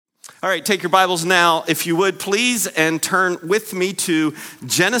All right, take your Bibles now, if you would, please, and turn with me to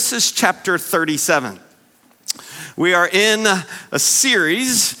Genesis chapter 37. We are in a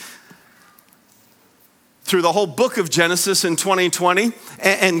series through the whole book of Genesis in 2020,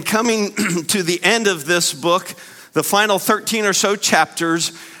 and coming to the end of this book, the final 13 or so chapters,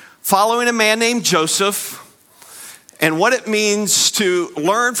 following a man named Joseph, and what it means to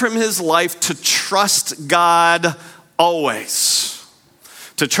learn from his life to trust God always.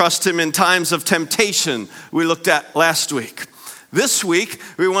 To trust him in times of temptation, we looked at last week. This week,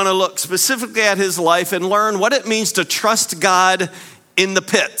 we want to look specifically at his life and learn what it means to trust God in the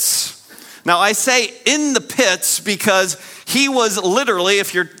pits. Now, I say in the pits because he was literally,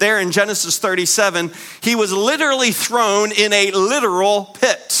 if you're there in Genesis 37, he was literally thrown in a literal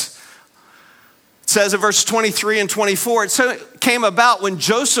pit. It says in verse 23 and 24, it came about when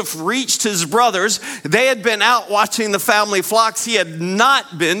Joseph reached his brothers. They had been out watching the family flocks. He had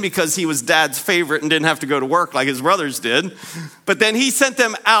not been because he was dad's favorite and didn't have to go to work like his brothers did. But then he sent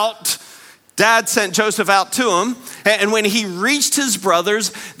them out. Dad sent Joseph out to him. And when he reached his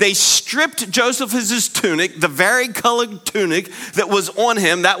brothers, they stripped Joseph of his tunic, the varicolored tunic that was on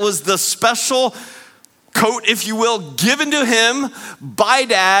him. That was the special coat, if you will, given to him by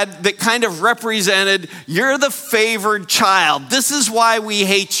dad that kind of represented, you're the favored child. This is why we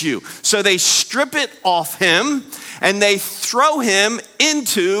hate you. So they strip it off him and they throw him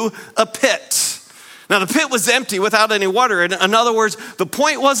into a pit. Now the pit was empty without any water. In other words, the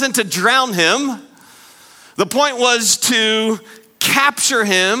point wasn't to drown him. The point was to capture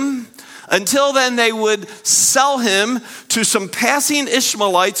him. Until then, they would sell him to some passing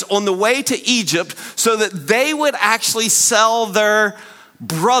Ishmaelites on the way to Egypt so that they would actually sell their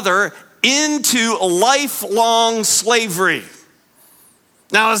brother into lifelong slavery.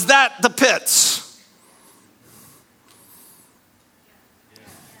 Now, is that the pits?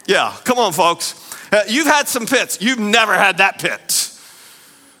 Yeah, come on, folks. You've had some pits. You've never had that pit.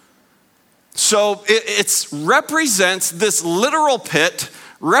 So it represents this literal pit,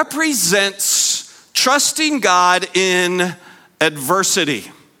 represents trusting God in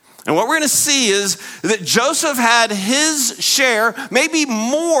adversity. And what we're going to see is that Joseph had his share, maybe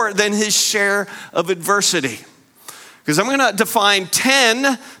more than his share of adversity. Because I'm going to define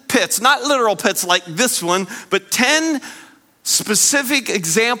 10 pits, not literal pits like this one, but 10 specific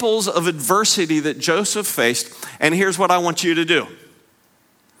examples of adversity that Joseph faced. And here's what I want you to do.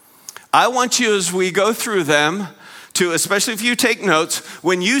 I want you, as we go through them, to, especially if you take notes,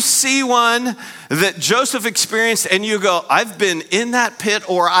 when you see one that Joseph experienced and you go, I've been in that pit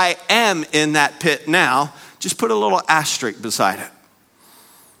or I am in that pit now, just put a little asterisk beside it.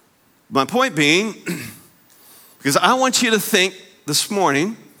 My point being, because I want you to think this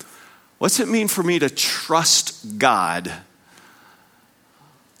morning, what's it mean for me to trust God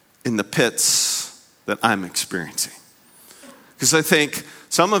in the pits that I'm experiencing? Because I think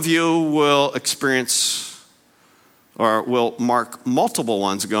some of you will experience or will mark multiple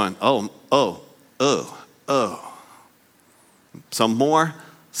ones going, oh. Some more,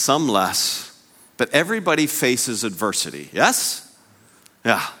 some less. But everybody faces adversity, yes?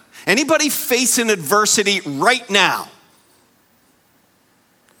 Yeah. Anybody facing adversity right now?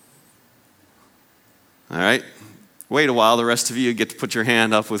 All right. Wait a while, the rest of you get to put your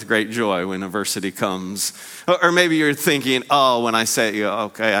hand up with great joy when adversity comes. Or maybe you're thinking, when I say,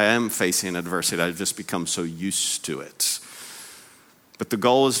 okay, I am facing adversity, I've just become so used to it. But the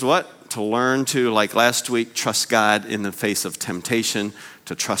goal is what? To learn to, like last week, trust God in the face of temptation,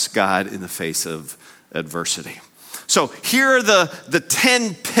 to trust God in the face of adversity. So here are the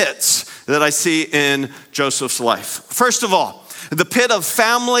 10 pits that I see in Joseph's life. First of all, the pit of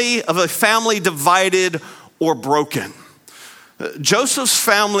a family divided or broken. Joseph's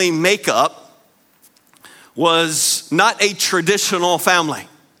family makeup was not a traditional family.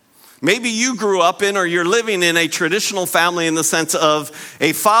 Maybe you grew up in or you're living in a traditional family in the sense of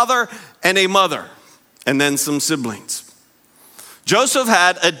a father and a mother and then some siblings. Joseph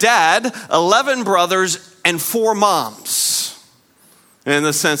had a dad, 11 brothers, and 4 moms. In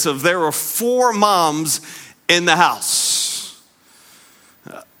the sense of there were 4 moms in the house.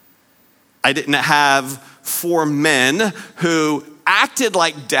 I didn't have 4 men who acted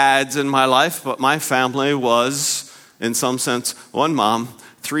like dads in my life, but my family was, in some sense, 1 mom,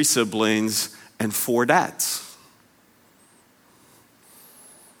 3 siblings, and 4 dads.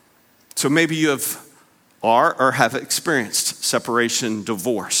 So maybe you have experienced separation,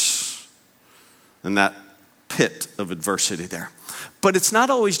 divorce, and that pit of adversity there. But it's not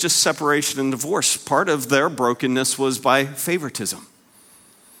always just separation and divorce. Part of their brokenness was by favoritism.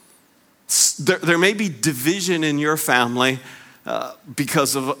 There may be division in your family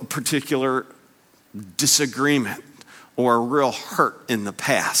because of a particular disagreement or a real hurt in the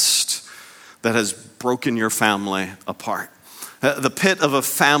past that has broken your family apart. The pit of a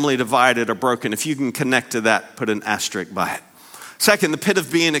family divided or broken, if you can connect to that, put an asterisk by it. Second, the pit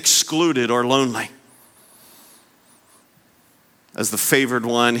of being excluded or lonely. As the favored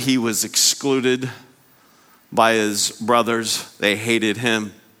one, he was excluded by his brothers. They hated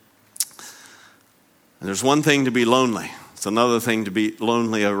him. And there's one thing to be lonely. It's another thing to be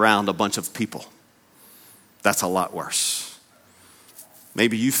lonely around a bunch of people. That's a lot worse.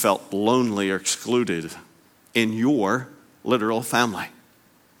 Maybe you felt lonely or excluded in your literal family.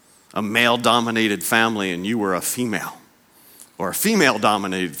 A male-dominated family and you were a female. Or a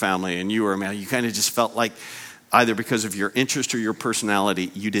female-dominated family and you were a male. You kind of just felt like either because of your interest or your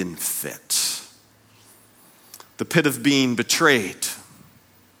personality, you didn't fit. The pit of being betrayed.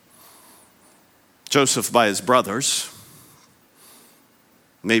 Joseph by his brothers.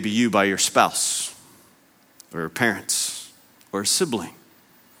 Maybe you by your spouse or your parents or a sibling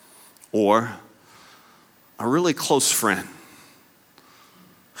or a really close friend.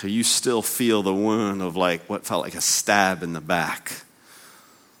 So you still feel the wound of like what felt like a stab in the back.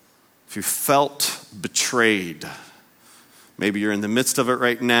 If you felt betrayed, maybe you're in the midst of it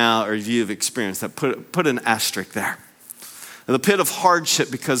right now, or you've experienced that, put an asterisk there. The pit of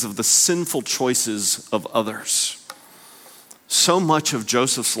hardship because of the sinful choices of others. So much of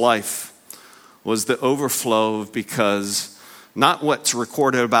Joseph's life was the overflow of because not what's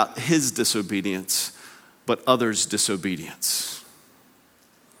recorded about his disobedience, but others' disobedience.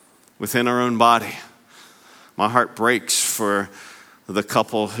 Within our own body, my heart breaks for the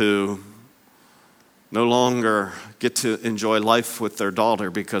couple who no longer get to enjoy life with their daughter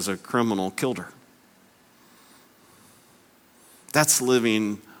because a criminal killed her. That's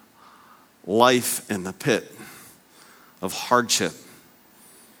living life in the pit of hardship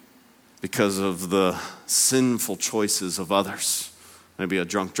because of the sinful choices of others. Maybe a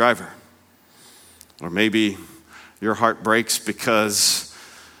drunk driver. Or maybe your heart breaks because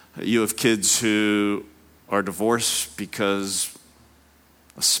you have kids who are divorced because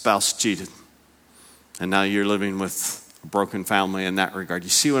a spouse cheated. And now you're living with a broken family in that regard. You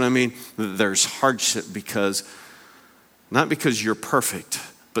see what I mean? There's hardship because, not because you're perfect,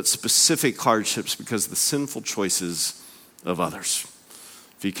 but specific hardships because of the sinful choices of others.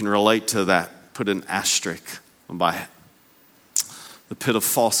 If you can relate to that, put an asterisk by it. The pit of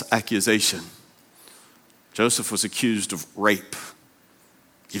false accusation. Joseph was accused of rape.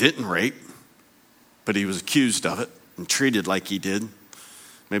 He didn't rape, but he was accused of it and treated like he did.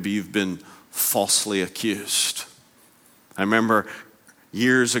 Maybe you've been falsely accused. I remember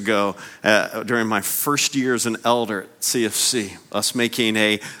years ago, during my first year as an elder at CFC, us making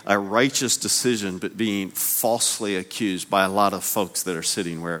a righteous decision, but being falsely accused by a lot of folks that are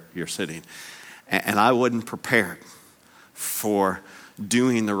sitting where you're sitting. And I wasn't prepared for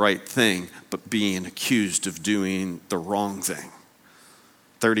doing the right thing, but being accused of doing the wrong thing.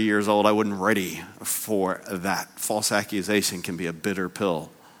 30 years old, I wasn't ready for that. False accusation can be a bitter pill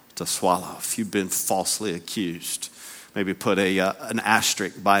to swallow. If you've been falsely accused, maybe put an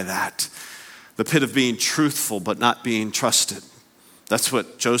asterisk by that. The pit of being truthful but not being trusted. That's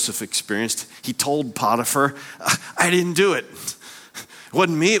what Joseph experienced. He told Potiphar, I didn't do it. It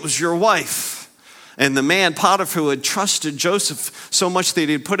wasn't me, it was your wife. And the man, Potiphar, who had trusted Joseph so much that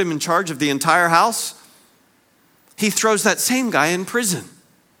he had put him in charge of the entire house, he throws that same guy in prison.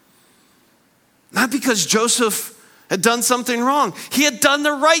 Not because Joseph had done something wrong. He had done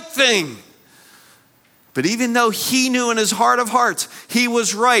the right thing. But even though he knew in his heart of hearts he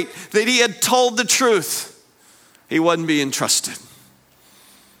was right, that he had told the truth, he wasn't being trusted.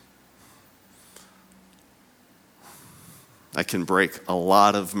 That can break a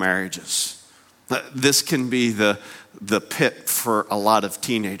lot of marriages. This can be the pit for a lot of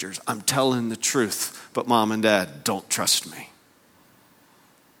teenagers. I'm telling the truth, but mom and dad don't trust me.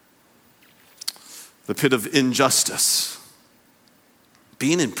 The pit of injustice.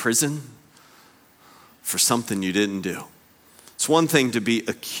 Being in prison for something you didn't do. It's one thing to be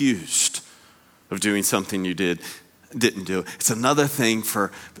accused of doing something you didn't do. It's another thing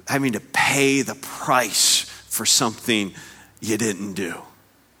for having to pay the price for something you didn't do.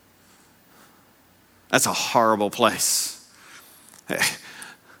 That's a horrible place. Hey,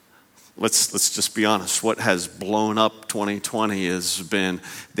 let's just be honest. What has blown up 2020 has been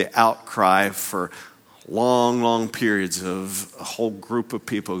the outcry for long periods of a whole group of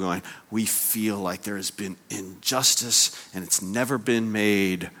people going, we feel like there has been injustice and it's never been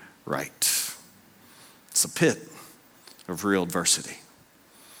made right. It's a pit of real adversity.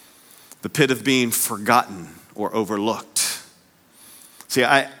 The pit of being forgotten or overlooked. See,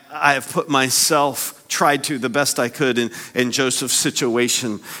 I have put myself, tried to the best I could in Joseph's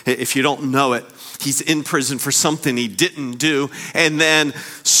situation. If you don't know it, he's in prison for something he didn't do. And then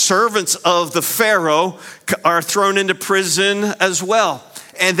servants of the Pharaoh are thrown into prison as well.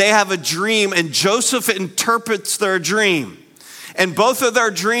 And they have a dream, and Joseph interprets their dream. And both of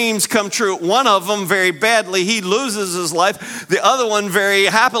their dreams come true. One of them very badly, he loses his life. The other one very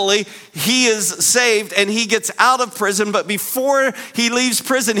happily, he is saved and he gets out of prison. But before he leaves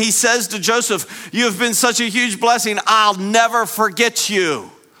prison, he says to Joseph, "You have been such a huge blessing. I'll never forget you."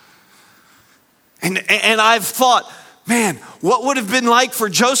 And I've thought, man, what would have been like for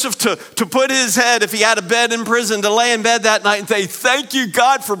Joseph to put his head, if he had a bed in prison, to lay in bed that night and say, "Thank you,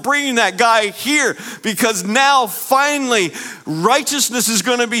 God, for bringing that guy here, because now finally righteousness is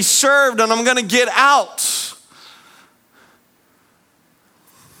going to be served and I'm going to get out."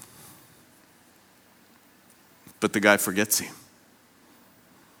 But the guy forgets him.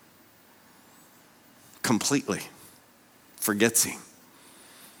 Completely forgets him.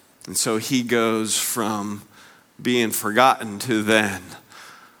 And so he goes from being forgotten to then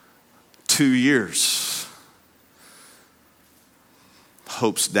 2 years.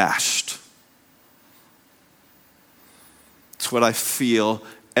 Hopes dashed. It's what I feel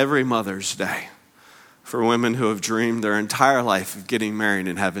every Mother's Day for women who have dreamed their entire life of getting married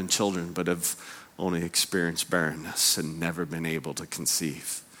and having children, but have only experienced barrenness and never been able to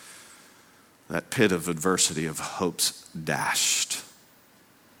conceive. That pit of adversity of hopes dashed.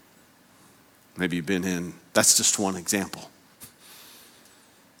 Maybe you've been in, that's just one example.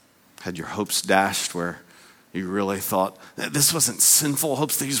 Had your hopes dashed where you really thought, this wasn't sinful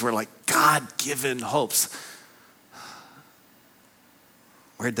hopes, these were like God-given hopes.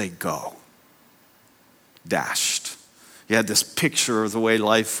 Where'd they go? Dashed. You had this picture of the way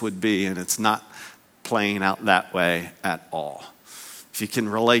life would be, and it's not playing out that way at all. If you can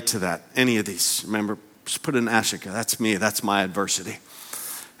relate to that, any of these, remember, just put an asterisk. That's me, that's my adversity.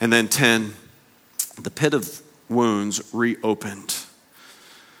 And then 10, the pit of wounds reopened.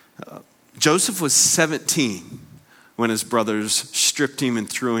 Joseph was 17 when his brothers stripped him and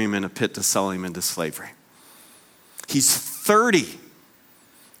threw him in a pit to sell him into slavery. He's 30.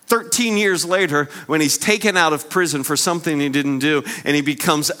 13 years later, when he's taken out of prison for something he didn't do, and he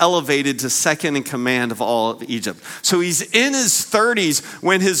becomes elevated to second in command of all of Egypt. So he's in his 30s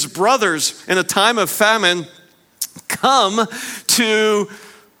when his brothers, in a time of famine, come to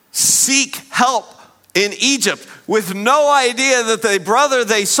seek help in Egypt with no idea that the brother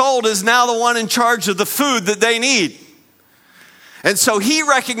they sold is now the one in charge of the food that they need. And so he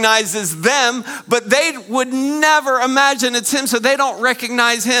recognizes them, but they would never imagine it's him, so they don't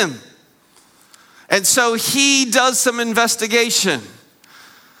recognize him. And so he does some investigation.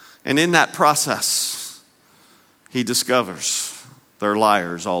 And in that process, he discovers they're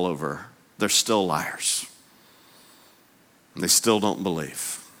liars all over. They're still liars. And they still don't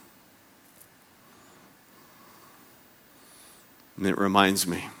believe. And it reminds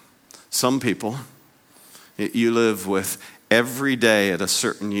me, some people, you live with every day at a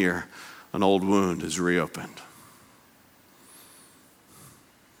certain year, an old wound is reopened.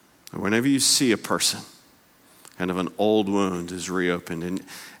 And whenever you see a person, kind of an old wound is reopened,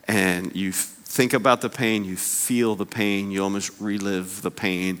 and you think about the pain, you feel the pain, you almost relive the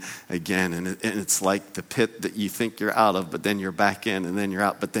pain again. And it's like the pit that you think you're out of, but then you're back in, and then you're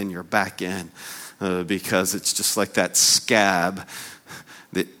out, but then you're back in. Because it's just like that scab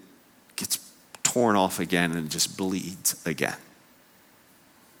that gets torn off again and it just bleeds again.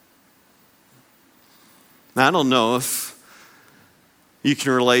 Now, I don't know if you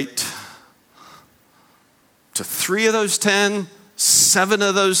can relate to 3 of those 10, 7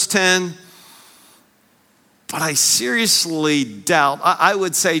 of those 10, but I seriously doubt. I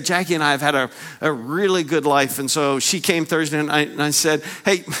would say Jackie and I have had a really good life, and so she came Thursday night and I said,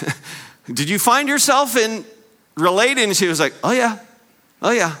 "Hey, did you find yourself in relating?" And she was like, oh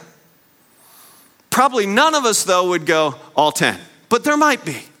yeah. Probably none of us, though, would go all 10, but there might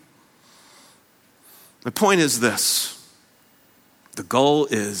be. The point is this. The goal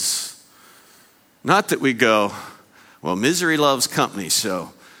is not that we go, well, misery loves company,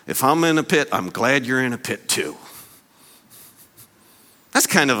 so if I'm in a pit, I'm glad you're in a pit too. That's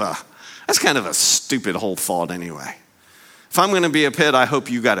kind of a stupid whole thought anyway. If I'm going to be a pit, I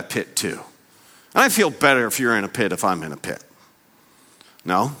hope you got a pit too. And I feel better if you're in a pit if I'm in a pit.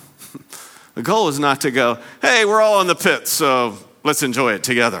 No. The goal is not to go, hey, we're all in the pit, so let's enjoy it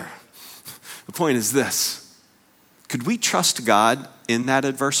together. The point is this. Could we trust God in that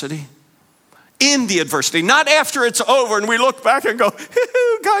adversity? In the adversity, not after it's over and we look back and go,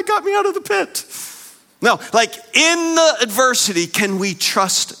 God got me out of the pit. No, like in the adversity, can we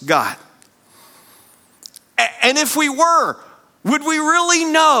trust God? And if we were, would we really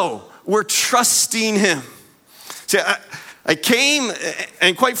know we're trusting him? See, I came,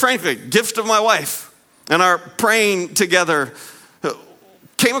 and quite frankly, gift of my wife, and our praying together,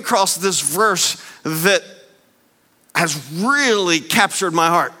 came across this verse that has really captured my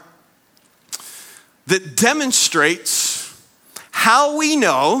heart, that demonstrates how we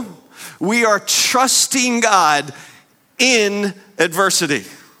know we are trusting God in adversity.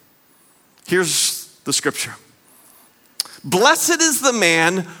 Here's the scripture. Blessed is the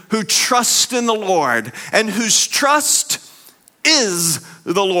man who trusts in the Lord and whose trust is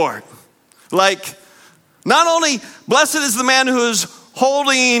the Lord. Like, not only blessed is the man who is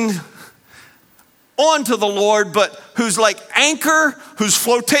holding on to the Lord, but who's like anchor, whose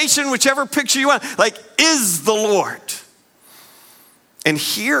flotation, whichever picture you want, like is the Lord. And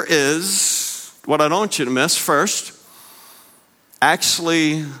here is what I don't want you to miss first.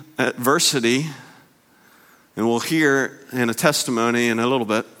 Actually, adversity, and we'll hear in a testimony in a little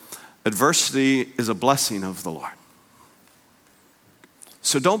bit, adversity is a blessing of the Lord.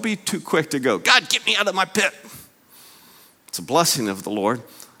 So don't be too quick to go, God, get me out of my pit. It's a blessing of the Lord.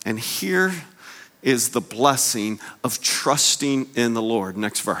 And here is the blessing of trusting in the Lord.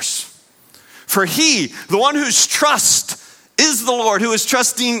 Next verse. For he, the one whose trust is the Lord, who is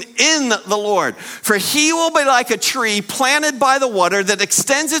trusting in the Lord. For he will be like a tree planted by the water that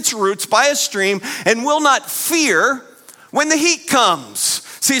extends its roots by a stream and will not fear when the heat comes.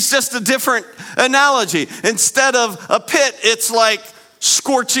 See, it's just a different analogy. Instead of a pit, it's like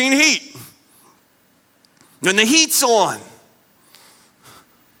scorching heat. When the heat's on,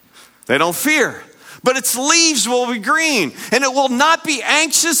 they don't fear. But its leaves will be green, and it will not be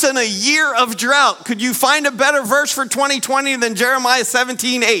anxious in a year of drought. Could you find a better verse for 2020 than Jeremiah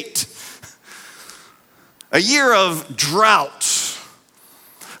 17:8? A year of drought.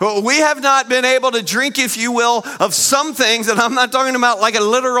 Well, we have not been able to drink, if you will, of some things, and I'm not talking about like a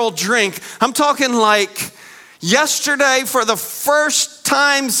literal drink. I'm talking like yesterday, for the first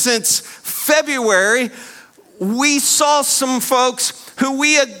time since February, we saw some folks who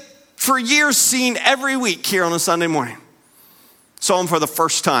we had for years seen every week here on a Sunday morning. Saw them for the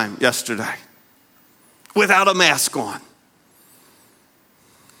first time yesterday without a mask on.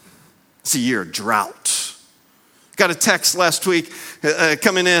 It's a year of drought. Got a text last week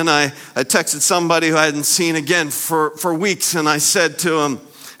coming in. I texted somebody who I hadn't seen again for weeks, and I said to him,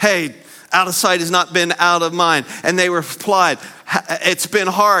 hey, out of sight has not been out of mind. And they replied, it's been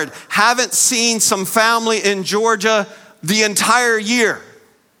hard. Haven't seen some family in Georgia the entire year.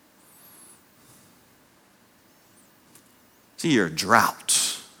 It's a year of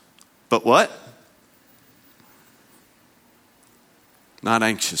drought. But what? Not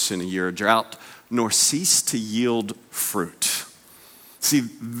anxious in a year of drought, nor cease to yield fruit. See,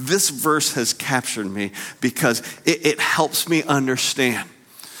 this verse has captured me because it helps me understand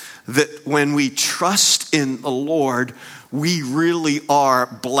that when we trust in the Lord, we really are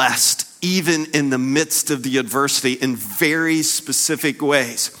blessed, even in the midst of the adversity, in very specific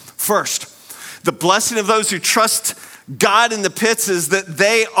ways. First, the blessing of those who trust God in the pits is that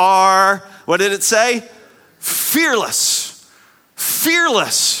they are, what did it say? Fearless.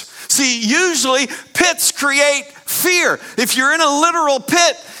 Fearless. See, usually pits create fear. If you're in a literal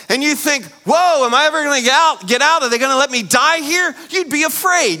pit and you think, whoa, am I ever going to get out? Are they going to let me die here? You'd be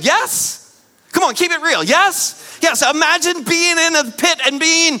afraid, yes? Come on, keep it real, yes? Yes, imagine being in a pit and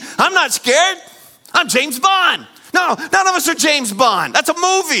being, I'm not scared. I'm James Bond. No, none of us are James Bond. That's a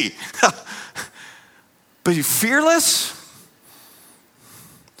movie. But you're fearless?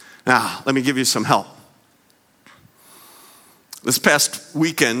 Now, let me give you some help. This past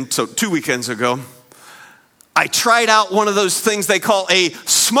weekend, so 2 weekends ago, I tried out one of those things they call a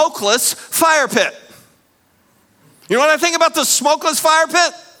smokeless fire pit. You know what I think about the smokeless fire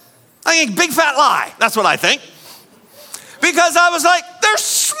pit? I think big fat lie. That's what I think. Because I was like, there's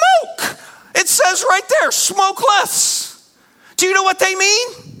smoke. It says right there, smokeless. Do you know what they mean?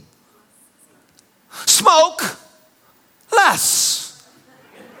 Smoke less.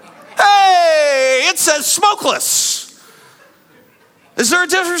 Hey, it says smokeless. Is there a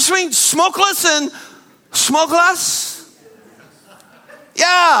difference between smokeless and smokeless?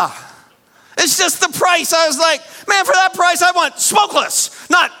 Yeah. It's just the price. I was like, man, for that price, I want smokeless,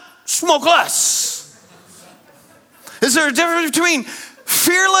 not smokeless. Is there a difference between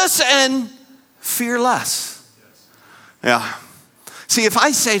fearless and fearless? Yeah. See, if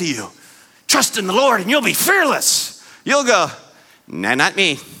I say to you, trust in the Lord and you'll be fearless, you'll go, nah, not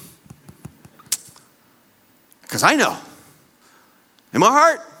me. Because I know, in my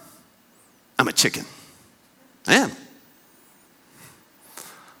heart, I'm a chicken. I am.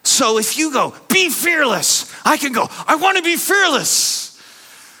 So if you go, be fearless, I can go, I want to be fearless.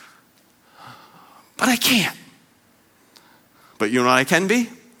 But I can't. But you know what I can be?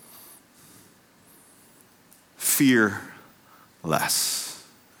 Fearless.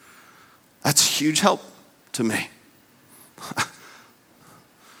 That's a huge help to me.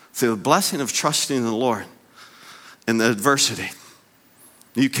 Through the blessing of trusting in the Lord in the adversity,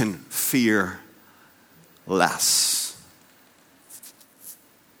 you can fear less.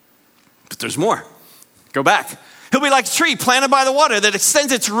 But there's more. Go back. He'll be like a tree planted by the water that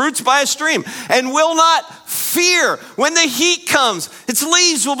extends its roots by a stream and will not fear when the heat comes. Its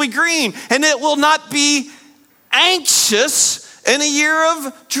leaves will be green and it will not be anxious in a year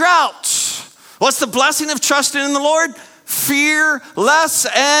of drought. What's the blessing of trusting in the Lord? Fear less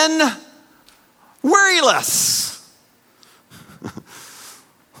and worry less.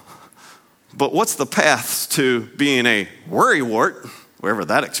 But what's the path to being a worrywart? Wherever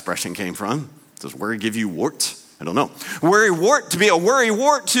that expression came from. Does worry give you warts? I don't know. Worrywart, to be a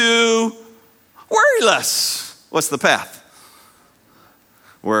worrywart to worry less. What's the path?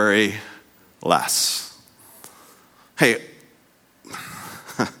 Worry less. Hey,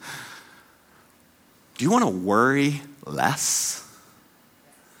 do you want to worry less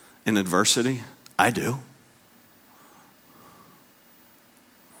in adversity? I do.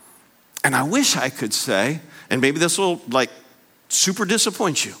 And I wish I could say, and maybe this will super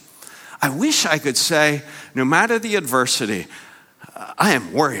disappoint you. I wish I could say, no matter the adversity, I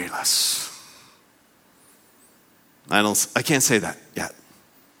am worryless. I can't say that yet.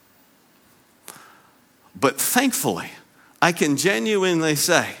 But thankfully, I can genuinely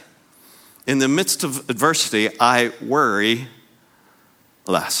say, in the midst of adversity, I worry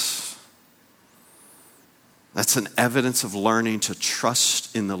less. That's an evidence of learning to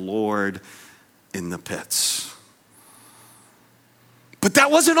trust in the Lord in the pits. But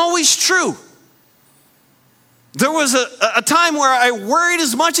that wasn't always true. There was a time where I worried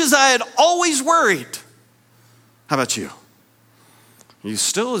as much as I had always worried. How about you? Are you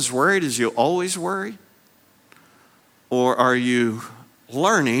still as worried as you always worry? Or are you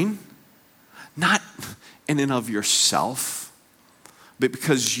learning, not in and of yourself, but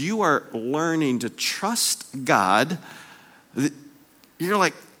because you are learning to trust God, you're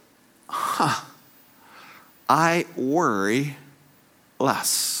like, I worry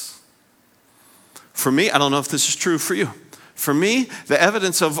less. For me, I don't know if this is true for you. For me, the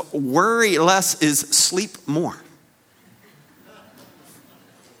evidence of worry less is sleep more.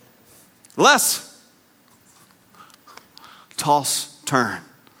 Less. Toss, turn.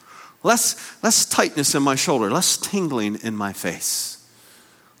 Less tightness in my shoulder, less tingling in my face.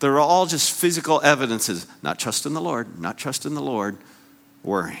 They're all just physical evidences. Not trust in the Lord, not trust in the Lord,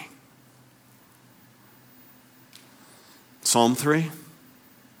 worrying. Psalm 3.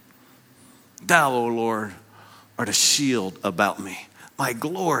 Thou, O Lord, art a shield about me, my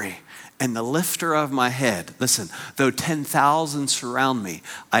glory and the lifter of my head. Listen, though 10,000 surround me,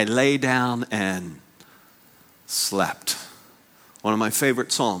 I lay down and slept. One of my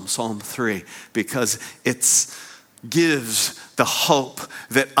favorite psalms, Psalm 3, because it gives the hope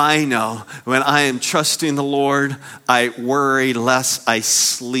that I know when I am trusting the Lord, I worry less, I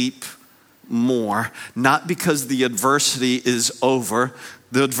sleep more. Not because the adversity is over.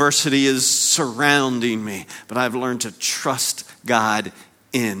 The adversity is surrounding me, but I've learned to trust God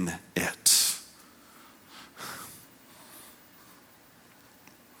in it.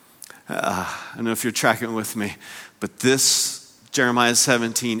 I don't know if you're tracking with me, but this Jeremiah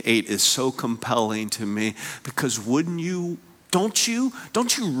 17:8 is so compelling to me because don't you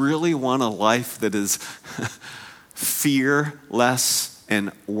really want a life that is fear less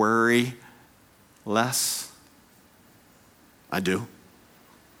and worry less? I do.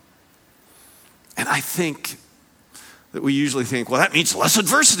 And I think that we usually think, well, that means less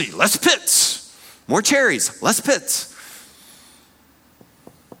adversity, less pits, more cherries, less pits.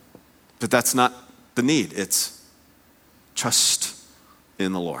 But that's not the need. It's trust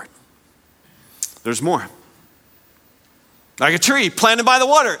in the Lord. There's more. Like a tree planted by the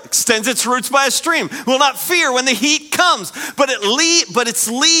water, extends its roots by a stream, will not fear when the heat comes, but its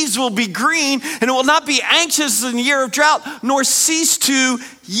leaves will be green, and it will not be anxious in the year of drought, nor cease to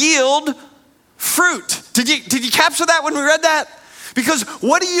yield fruit. Did you capture that when we read that? Because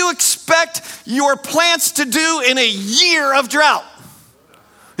what do you expect your plants to do in a year of drought?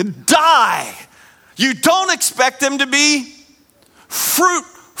 Die. You don't expect them to be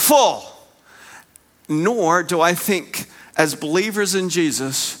fruitful. Nor do I think, as believers in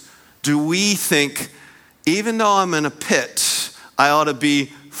Jesus, do we think, even though I'm in a pit, I ought to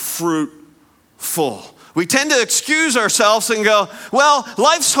be fruitful. We tend to excuse ourselves and go, well,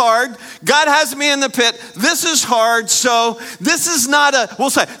 life's hard. God has me in the pit. This is hard. So this is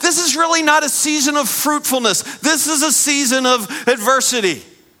this is really not a season of fruitfulness. This is a season of adversity.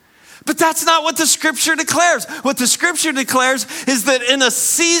 But that's not what the scripture declares. What the scripture declares is that in a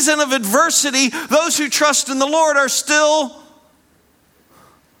season of adversity, those who trust in the Lord are still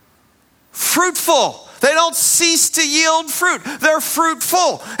fruitful. They don't cease to yield fruit. They're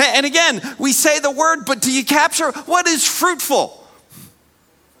fruitful. And again, we say the word, but do you capture what is fruitful?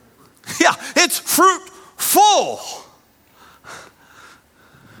 Yeah, it's fruitful.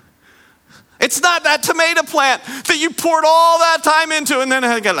 It's not that tomato plant that you poured all that time into and then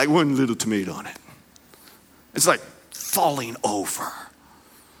it got like one little tomato on it. It's like falling over.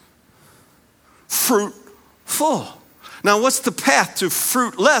 Fruitful. Now, what's the path to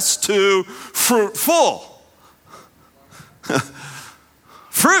fruitless to fruitful?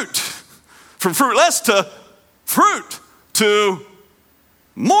 Fruit. From fruitless to fruit. To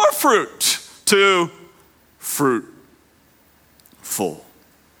more fruit. To fruitful.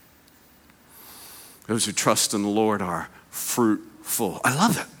 Those who trust in the Lord are fruitful. I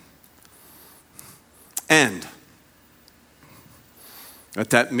love it. And what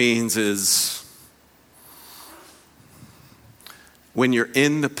that means is, when you're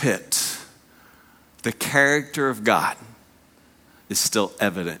in the pit, the character of God is still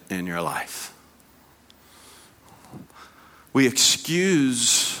evident in your life. We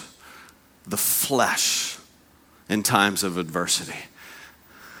excuse the flesh in times of adversity.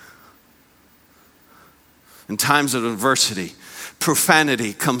 In times of adversity,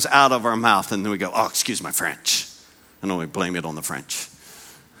 profanity comes out of our mouth and then we go, oh, excuse my French. I know we blame it on the French.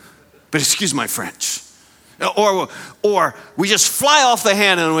 But excuse my French. Or we just fly off the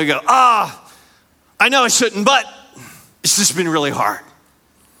handle and we go, I know I shouldn't, but it's just been really hard.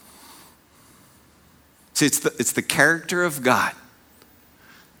 See, it's the character of God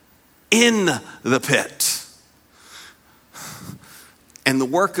in the pit and the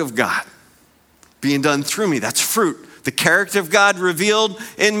work of God being done through me. That's fruit. The character of God revealed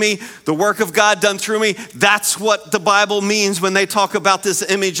in me, the work of God done through me. That's what the Bible means when they talk about this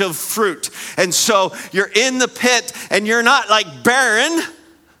image of fruit. And so you're in the pit and you're not like barren.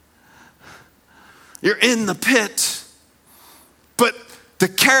 You're in the pit. But the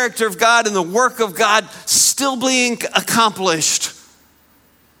character of God and the work of God still being accomplished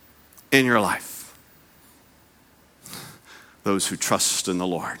in your life. Those who trust in the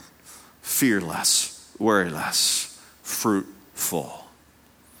Lord, fear less, worry less, fruitful.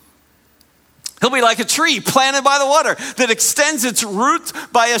 He'll be like a tree planted by the water that extends its roots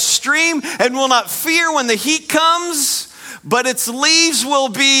by a stream and will not fear when the heat comes, but its leaves will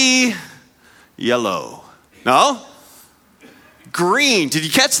be yellow. No? Green. Did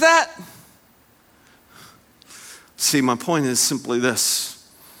you catch that? See, my point is simply this.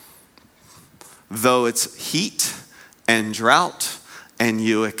 Though it's heat and drought and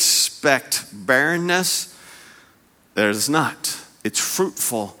you expect barrenness, there's not. It's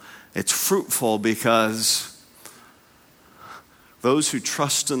fruitful. It's fruitful because those who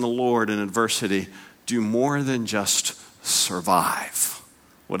trust in the Lord in adversity do more than just survive.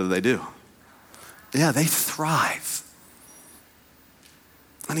 What do? Yeah, they thrive.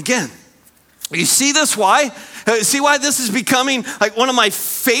 And again, you see this why? See why this is becoming like one of my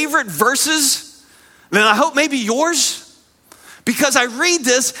favorite verses? And I hope maybe yours? Because I read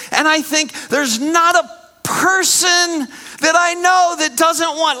this and I think there's not a person that I know that doesn't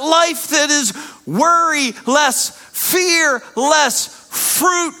want life that is worry less, fear less,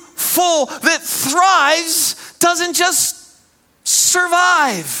 fruitful, that thrives, doesn't just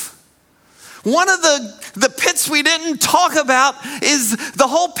survive. One of the pits we didn't talk about is the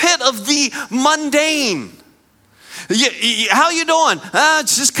whole pit of the mundane. How you doing?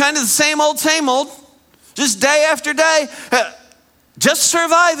 It's just kind of the same old, just day after day, just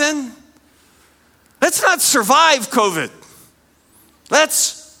surviving. Let's not survive COVID.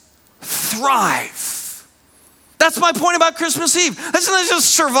 Let's thrive. That's my point about Christmas Eve. Let's not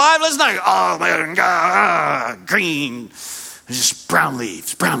just survive. Let's not, oh my God, green. It's just brown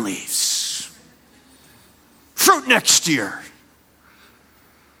leaves. Fruit next year.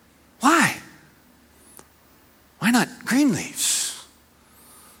 Why? Why not green leaves?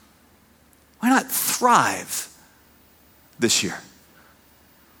 Why not thrive this year?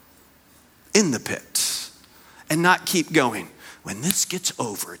 In the pit and not keep going. When this gets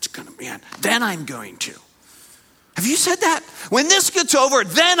over, it's going to be, then I'm going to. Have you said that? When this gets over,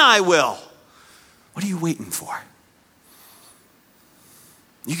 then I will. What are you waiting for?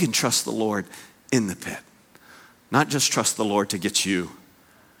 You can trust the Lord in the pit. Not just trust the Lord to get you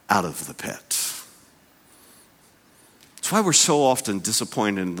out of the pit. That's why we're so often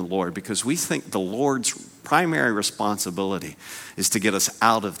disappointed in the Lord, because we think the Lord's primary responsibility is to get us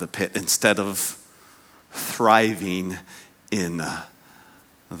out of the pit instead of thriving in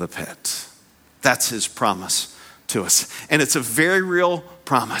the pit. That's his promise to us. And it's a very real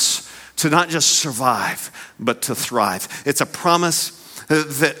promise to not just survive, but to thrive. It's a promise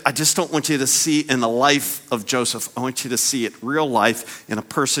that I just don't want you to see in the life of Joseph. I want you to see it real life in a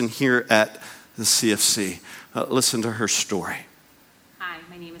person here at the CFC. Listen to her story. Hi,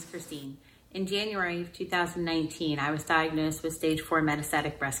 my name is Christine. In January of 2019, I was diagnosed with stage 4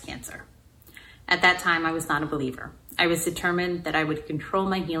 metastatic breast cancer. At that time, I was not a believer. I was determined that I would control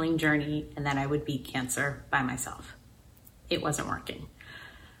my healing journey and that I would beat cancer by myself. It wasn't working.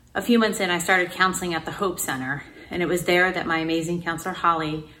 A few months in, I started counseling at the Hope Center, and it was there that my amazing counselor,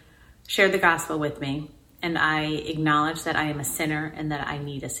 Holly, shared the gospel with me, and I acknowledged that I am a sinner and that I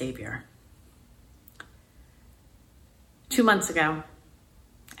need a Savior. 2 months ago,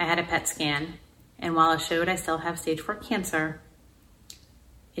 I had a PET scan, and while it showed I still have stage 4 cancer,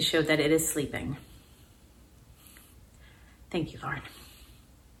 it showed that it is sleeping. Thank you, Lord.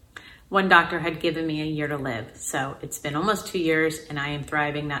 One doctor had given me a year to live, so it's been almost 2 years, and I am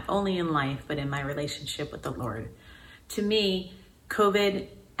thriving not only in life, but in my relationship with the Lord. To me, COVID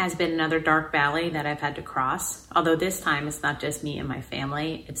has been another dark valley that I've had to cross, although this time it's not just me and my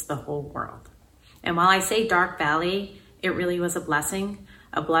family, it's the whole world. And while I say dark valley, it really was a blessing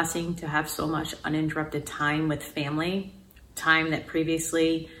to have so much uninterrupted time with family, time that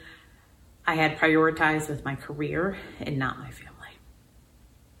previously I had prioritized with my career and not my family.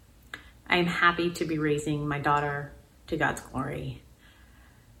 I am happy to be raising my daughter to God's glory.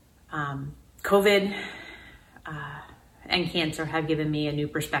 COVID and cancer have given me a new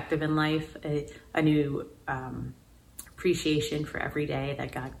perspective in life, a new appreciation for every day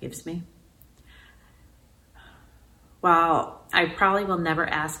that God gives me. While I probably will never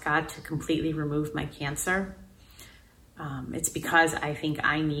ask God to completely remove my cancer, it's because I think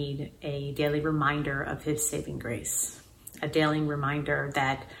I need a daily reminder of his saving grace, a daily reminder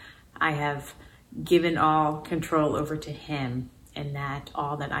that I have given all control over to him and that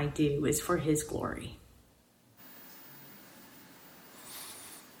all that I do is for his glory.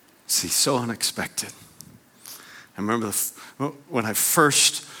 See, so unexpected. I remember when I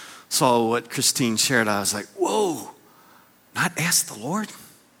first saw what Christine shared, I was like, whoa, not ask the Lord?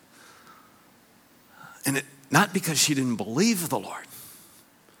 And not because she didn't believe the Lord,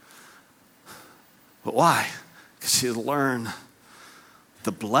 but why? Because she had learned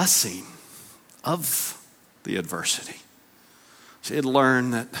the blessing of the adversity. She had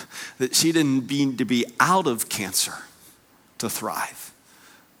learned that she didn't need to be out of cancer to thrive,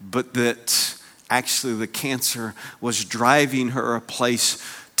 but that actually the cancer was driving her a place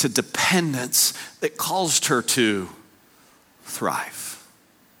to dependence that caused her to thrive.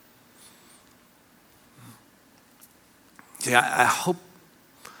 Yeah, I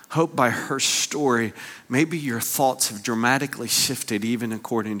hope by her story, maybe your thoughts have dramatically shifted even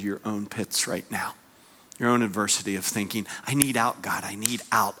according to your own pits right now. Your own adversity of thinking, I need out, God, I need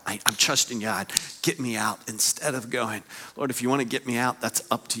out. I'm trusting God, get me out. Instead of going, Lord, if you want to get me out, that's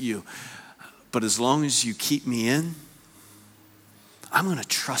up to you. But as long as you keep me in, I'm going to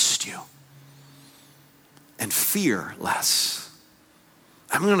trust you and fear less.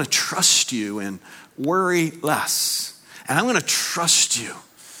 I'm going to trust you and worry less. And I'm going to trust you.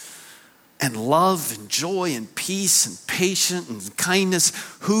 And love and joy and peace and patience and kindness,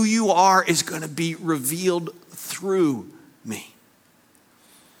 who you are is going to be revealed through me.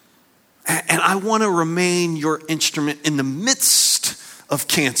 And I want to remain your instrument in the midst of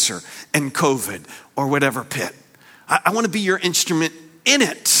cancer and COVID or whatever pit. I want to be your instrument in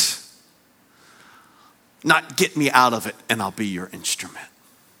it. Not get me out of it and I'll be your instrument.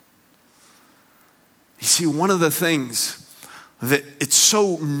 You see, one of the things that it's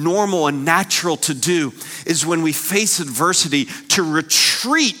so normal and natural to do is when we face adversity to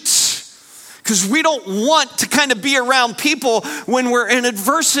retreat, because we don't want to kind of be around people when we're in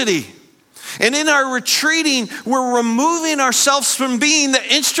adversity. And in our retreating, we're removing ourselves from being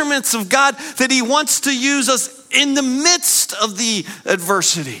the instruments of God that he wants to use us in the midst of the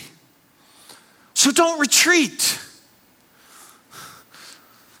adversity. So don't retreat.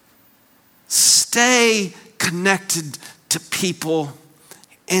 Stay connected to people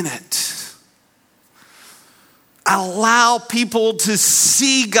in it. Allow people to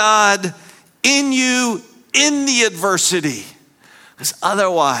see God in you in the adversity. Because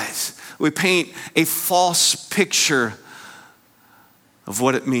otherwise, we paint a false picture of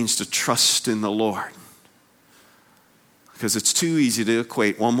what it means to trust in the Lord. Because it's too easy to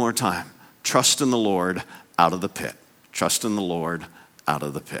equate, one more time, trust in the Lord out of the pit. trust in the Lord out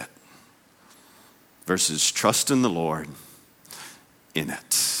of the pit versus trust in the Lord in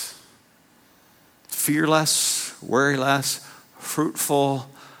it. Fear less, worry less, fruitful,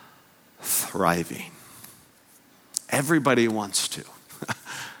 thriving. Everybody wants to.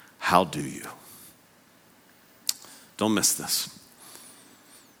 How do you? Don't miss this.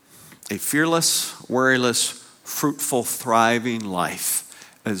 A fearless, worryless, fruitful, thriving life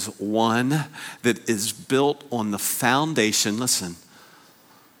is one that is built on the foundation, listen,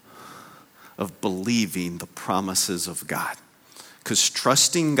 of believing the promises of God. Because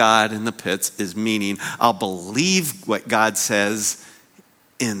trusting God in the pits is meaning I'll believe what God says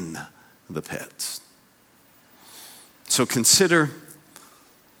in the pits. So consider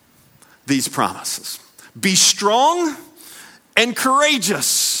these promises. Be strong and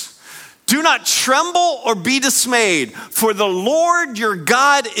courageous. Do not tremble or be dismayed, for the Lord your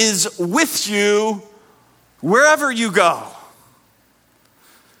God is with you wherever you go.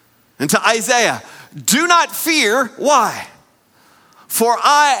 And to Isaiah, do not fear. Why? For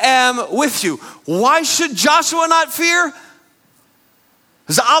I am with you. Why should Joshua not fear?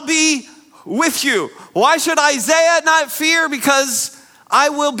 Because I'll be with you. Why should Isaiah not fear? Because I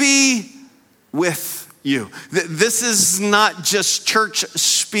will be with you. This is not just church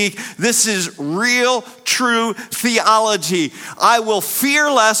speak. This is real, true theology. I will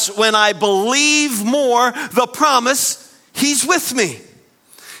fear less when I believe more the promise He's with me.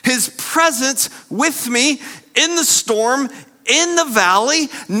 His presence with me in the storm, in the valley,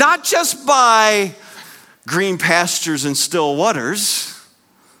 not just by green pastures and still waters,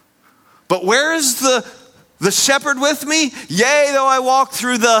 but where is the shepherd with me? Yea, though I walk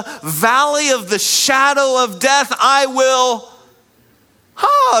through the valley of the shadow of death, I will,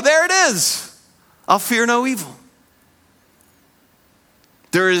 there it is. I'll fear no evil.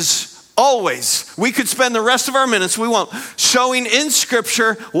 There is always, we could spend the rest of our minutes, we won't, showing in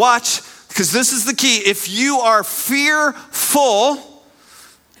Scripture, watch, because this is the key. If you are fearful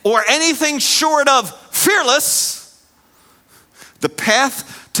or anything short of fearless, the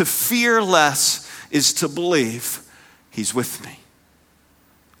path to fear less is to believe He's with me.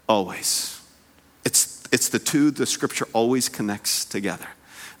 Always. It's the two the Scripture always connects together.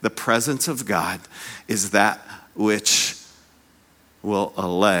 The presence of God is that which will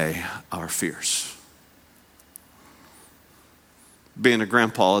allay our fears. Being a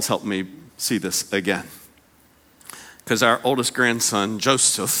grandpa has helped me see this again. Because our oldest grandson,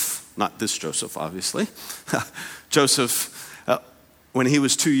 Joseph, not this Joseph, obviously, Joseph, when he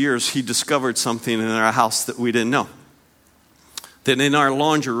was 2 years, he discovered something in our house that we didn't know. That in our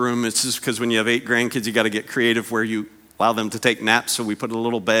laundry room, it's just because when you have 8 grandkids, you got to get creative where you allow them to take naps. So we put a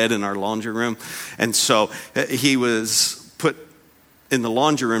little bed in our laundry room. And so he was put in the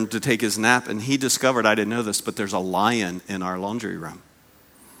laundry room to take his nap, and he discovered, I didn't know this, but there's a lion in our laundry room.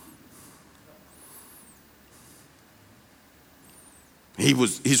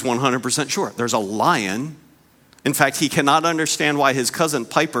 He's 100% sure. There's a lion. In fact, he cannot understand why his cousin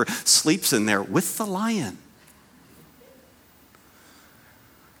Piper sleeps in there with the lion.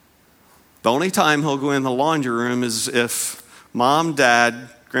 The only time he'll go in the laundry room is if mom, dad,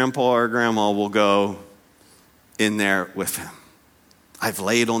 grandpa, or grandma will go in there with him. I've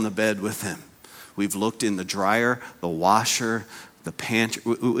laid on the bed with him. We've looked in the dryer, the washer, the pantry.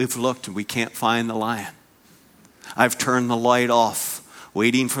 We've looked and we can't find the lion. I've turned the light off,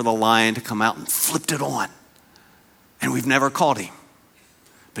 waiting for the lion to come out and flipped it on. And we've never caught him,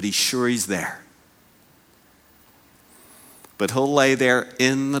 but he's sure he's there. But he'll lay there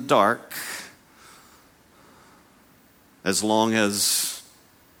in the dark as long as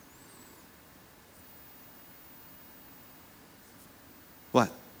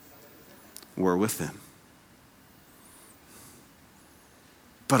what? We're with him.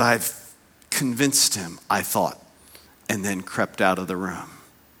 But I've convinced him, I thought, and then crept out of the room.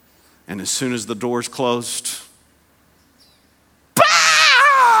 And as soon as the doors closed,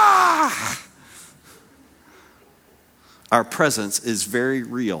 our presence is very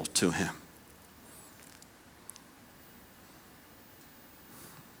real to him.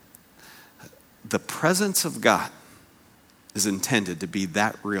 The presence of God is intended to be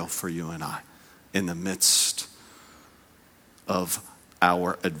that real for you and I in the midst of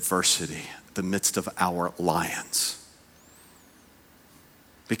our adversity, the midst of our lions.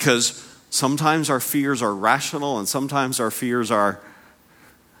 Because sometimes our fears are rational and sometimes our fears are,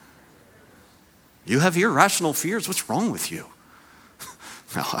 you have irrational fears? What's wrong with you?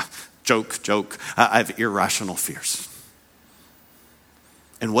 No, joke. I have irrational fears.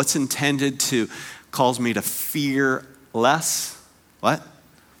 And what's intended to cause me to fear less? What?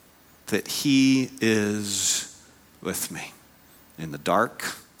 That he is with me in the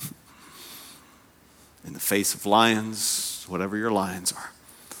dark, in the face of lions, whatever your lions are.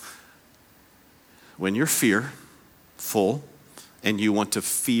 When you're fearful and you want to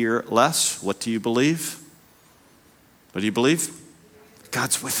fear less, what do you believe? What do you believe?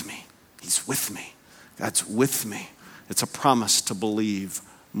 God's with me. He's with me. God's with me. It's a promise to believe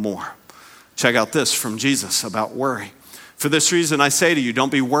more. Check out this from Jesus about worry. For this reason I say to you,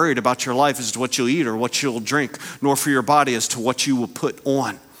 don't be worried about your life as to what you'll eat or what you'll drink, nor for your body as to what you will put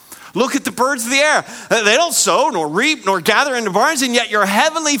on. Look at the birds of the air. They don't sow, nor reap, nor gather into barns, and yet your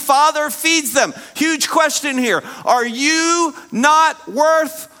heavenly Father feeds them. Huge question here. Are you not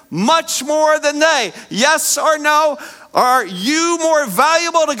worth much more than they? Yes or no? Are you more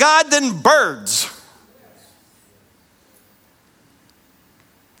valuable to God than birds?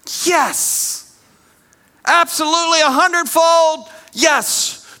 Yes. Absolutely, 100-fold.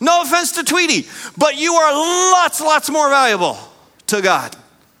 Yes. No offense to Tweety, but you are lots more valuable to God.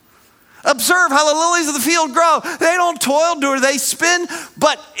 Observe how the lilies of the field grow. They don't toil, nor they spin.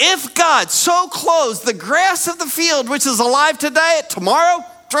 But if God so clothes the grass of the field, which is alive today, tomorrow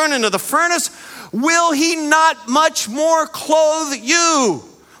thrown into the furnace, will he not much more clothe you?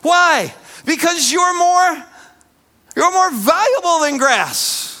 Why? Because you're more valuable than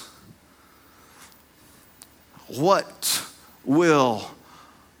grass. What will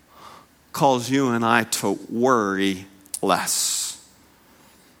cause you and I to worry less?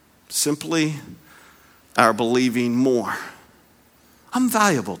 Simply our believing more. I'm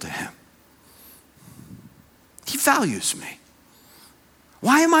valuable to him. He values me.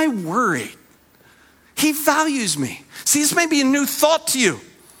 Why am I worried? He values me. See, this may be a new thought to you.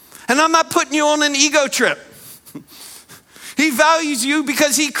 And I'm not putting you on an ego trip. He values you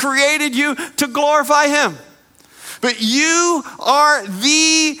because he created you to glorify him. But you are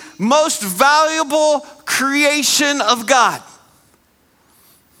the most valuable creation of God.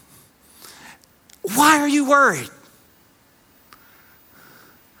 Why are you worried?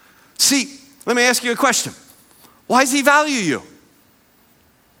 See, let me ask you a question. Why does he value you?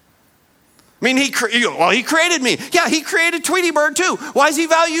 I mean, he created me. Yeah, he created Tweety Bird too. Why does he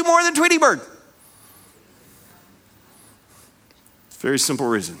value you more than Tweety Bird? Very simple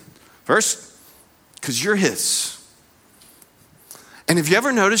reason. First, because you're his. And have you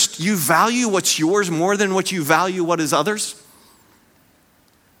ever noticed you value what's yours more than what you value what is others?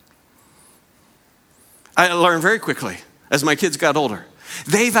 I learned very quickly as my kids got older.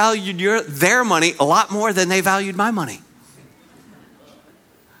 They valued their money a lot more than they valued my money.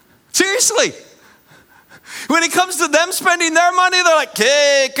 Seriously. When it comes to them spending their money, they're like,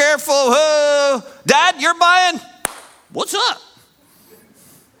 hey, careful. Dad, you're buying? What's up?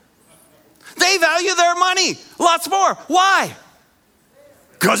 They value their money lots more. Why?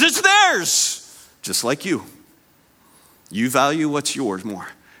 Because it's theirs. Just like you. You value what's yours more.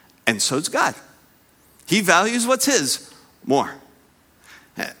 And so does God. He values what's his more.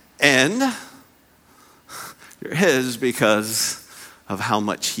 And you're his because of how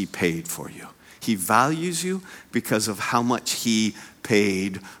much he paid for you. He values you because of how much he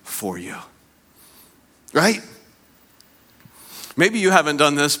paid for you. Right? Maybe you haven't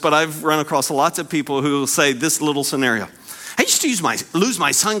done this, but I've run across lots of people who will say this little scenario. I used to lose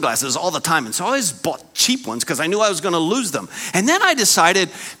my sunglasses all the time, and so I always bought cheap ones because I knew I was going to lose them. And then I decided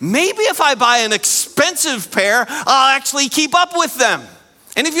maybe if I buy an expensive pair, I'll actually keep up with them.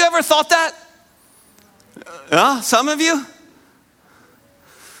 Any of you ever thought that? Some of you?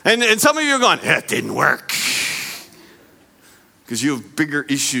 And some of you are going, it didn't work. Because you have bigger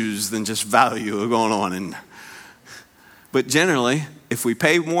issues than just value going on. But generally, if we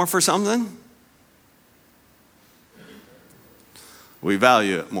pay more for something, we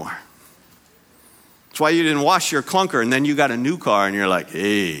value it more. That's why you didn't wash your clunker and then you got a new car and you're like,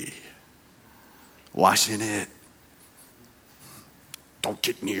 hey, washing it. Don't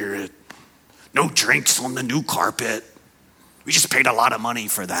get near it. No drinks on the new carpet. We just paid a lot of money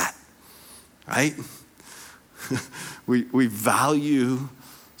for that. Right? we value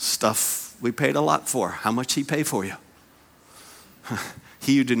stuff we paid a lot for. How much he paid for you?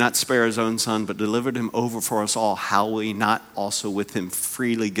 He who did not spare his own son, but delivered him over for us all, how will he not also with him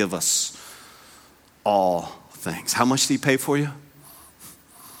freely give us all things? How much did he pay for you?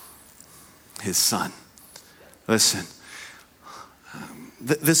 His son. Listen,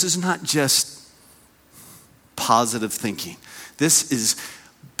 this is not just positive thinking. This is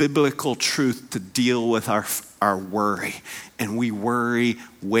biblical truth to deal with our worry. And we worry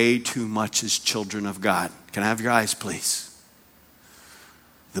way too much as children of God. Can I have your eyes, please?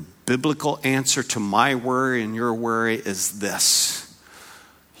 The biblical answer to my worry and your worry is this.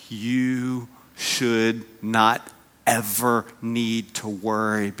 You should not ever need to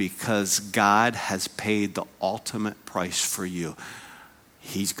worry because God has paid the ultimate price for you.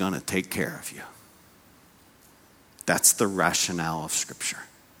 He's going to take care of you. That's the rationale of Scripture.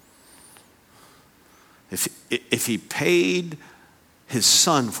 If he paid his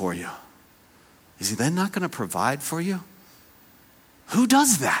son for you, is he then not going to provide for you? Who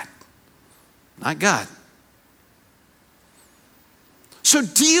does that? Not God. So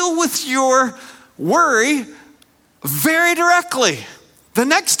deal with your worry very directly. The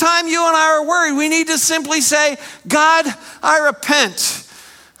next time you and I are worried, we need to simply say, God, I repent.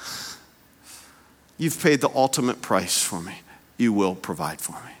 You've paid the ultimate price for me. You will provide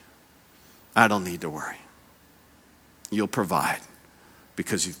for me. I don't need to worry. You'll provide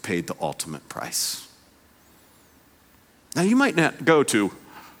because you've paid the ultimate price. Now you might not go to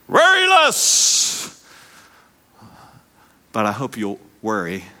worry less, but I hope you'll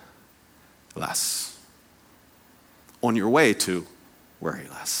worry less. On your way to worry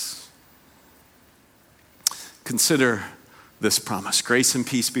less. Consider this promise. Grace and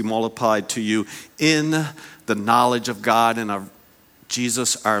peace be multiplied to you in the knowledge of God and of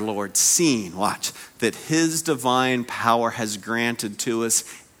Jesus our Lord, seeing, watch, that his divine power has granted to us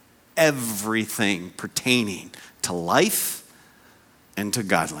everything pertaining to life and to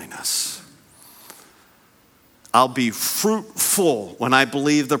godliness. I'll be fruitful when I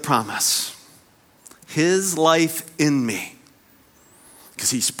believe the promise. His life in me, because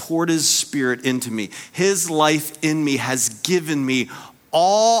he's poured his Spirit into me. His life in me has given me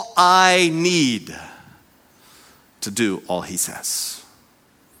all I need to do all he says.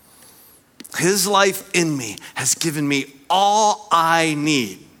 His life in me has given me all I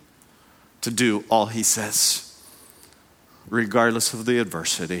need to do all he says. Regardless of the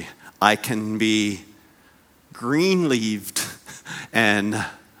adversity, I can be green-leaved and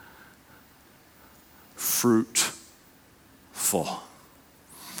fruitful.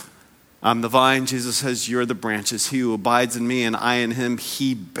 I'm the vine, Jesus says, you're the branches. He who abides in me and I in him,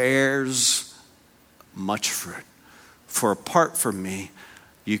 he bears much fruit. For apart from me,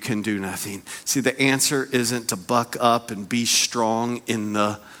 you can do nothing. See, the answer isn't to buck up and be strong in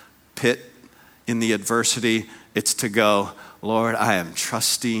the pit, in the adversity. It's to go, Lord, I am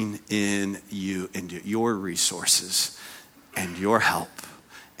trusting in you and your resources and your help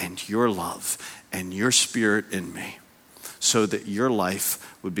and your love and your Spirit in me so that your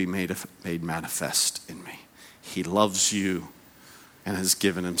life would be made manifest in me. He loves you and has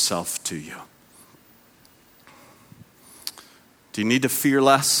given himself to you. Do you need to fear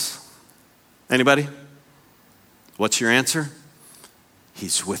less? Anybody? What's your answer?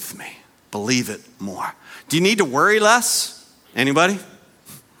 He's with me. Believe it more. Do you need to worry less? Anybody?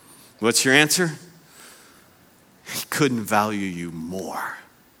 What's your answer? He couldn't value you more.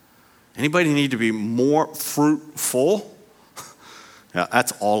 Anybody need to be more fruitful? Yeah,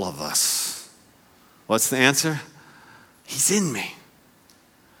 that's all of us. What's the answer? He's in me.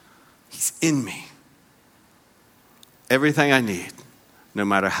 He's in me. Everything I need, no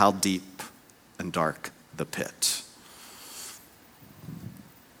matter how deep and dark the pit.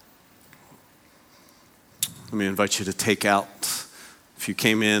 Let me invite you to take out, if you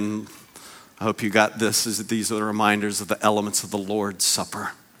came in, I hope you got this, these are the reminders of the elements of the Lord's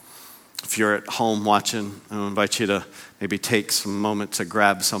Supper. If you're at home watching, I invite you to maybe take some moment to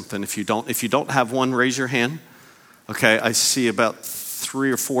grab something. If you don't have one, raise your hand. Okay, I see about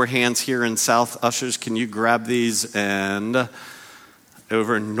 3 or 4 hands here in South. Ushers, can you grab these? And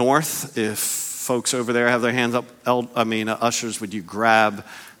over north, if folks over there have their hands up, ushers, would you grab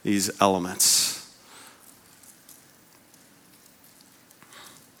these elements?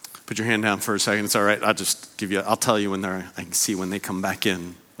 Put your hand down for a second. It's all right. I'll tell you when I can see when they come back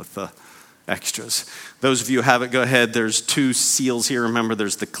in with the extras. Those of you who have it, go ahead. There's 2 seals here. Remember,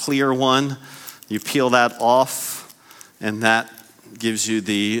 there's the clear one. You peel that off, and that gives you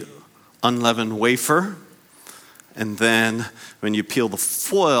the unleavened wafer. And then when you peel the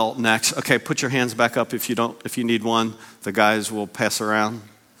foil next, okay, put your hands back up if you need one. The guys will pass around.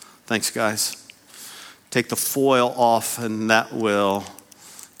 Thanks, guys. Take the foil off, and that will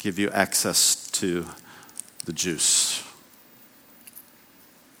give you access to the juice.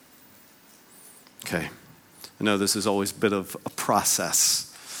 Okay. I know this is always a bit of a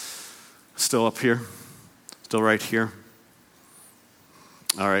process. Still up here? Still right here?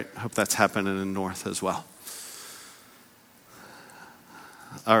 All right. Hope that's happening in the north as well.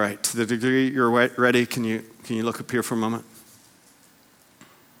 All right. To the degree you're ready, can you look up here for a moment?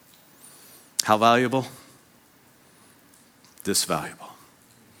 How valuable? This valuable.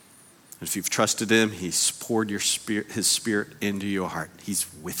 If you've trusted him, he's poured his spirit into your heart.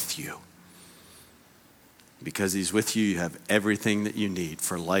 He's with you. Because he's with you, you have everything that you need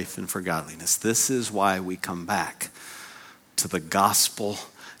for life and for godliness. This is why we come back to the gospel.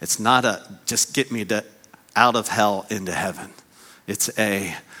 It's not a just get me out of hell into heaven. It's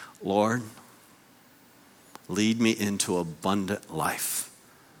a, Lord, lead me into abundant life.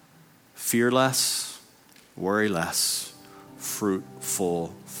 Fear less, worry less,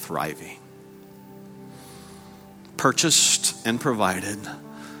 fruitful, thriving. Purchased and provided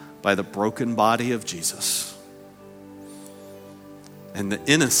by the broken body of Jesus and the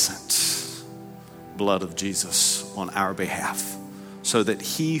innocent blood of Jesus on our behalf, so that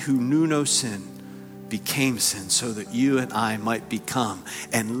he who knew no sin became sin, so that you and I might become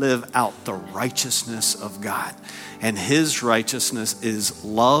and live out the righteousness of God. And his righteousness is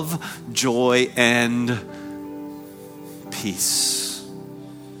love, joy, and peace.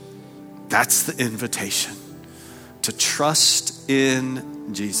 That's the invitation, to trust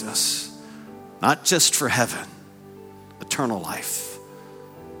in Jesus, not just for heaven, eternal life,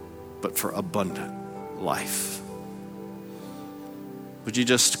 but for abundant life. Would you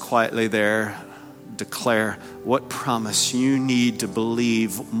just quietly there declare what promise you need to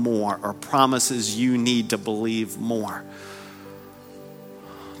believe more, or promises you need to believe more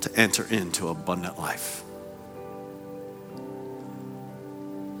to enter into abundant life?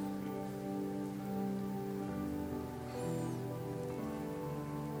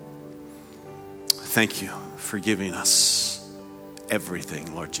 Thank you for giving us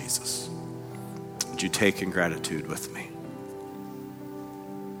everything, Lord Jesus. Would you take in gratitude with me?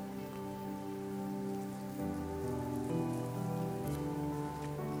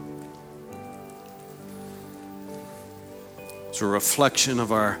 It's a reflection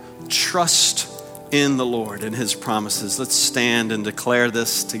of our trust in the Lord and his promises. Let's stand and declare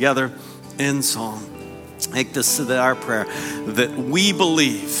this together in song. Make this our prayer, that we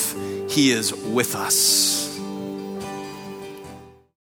believe he is with us.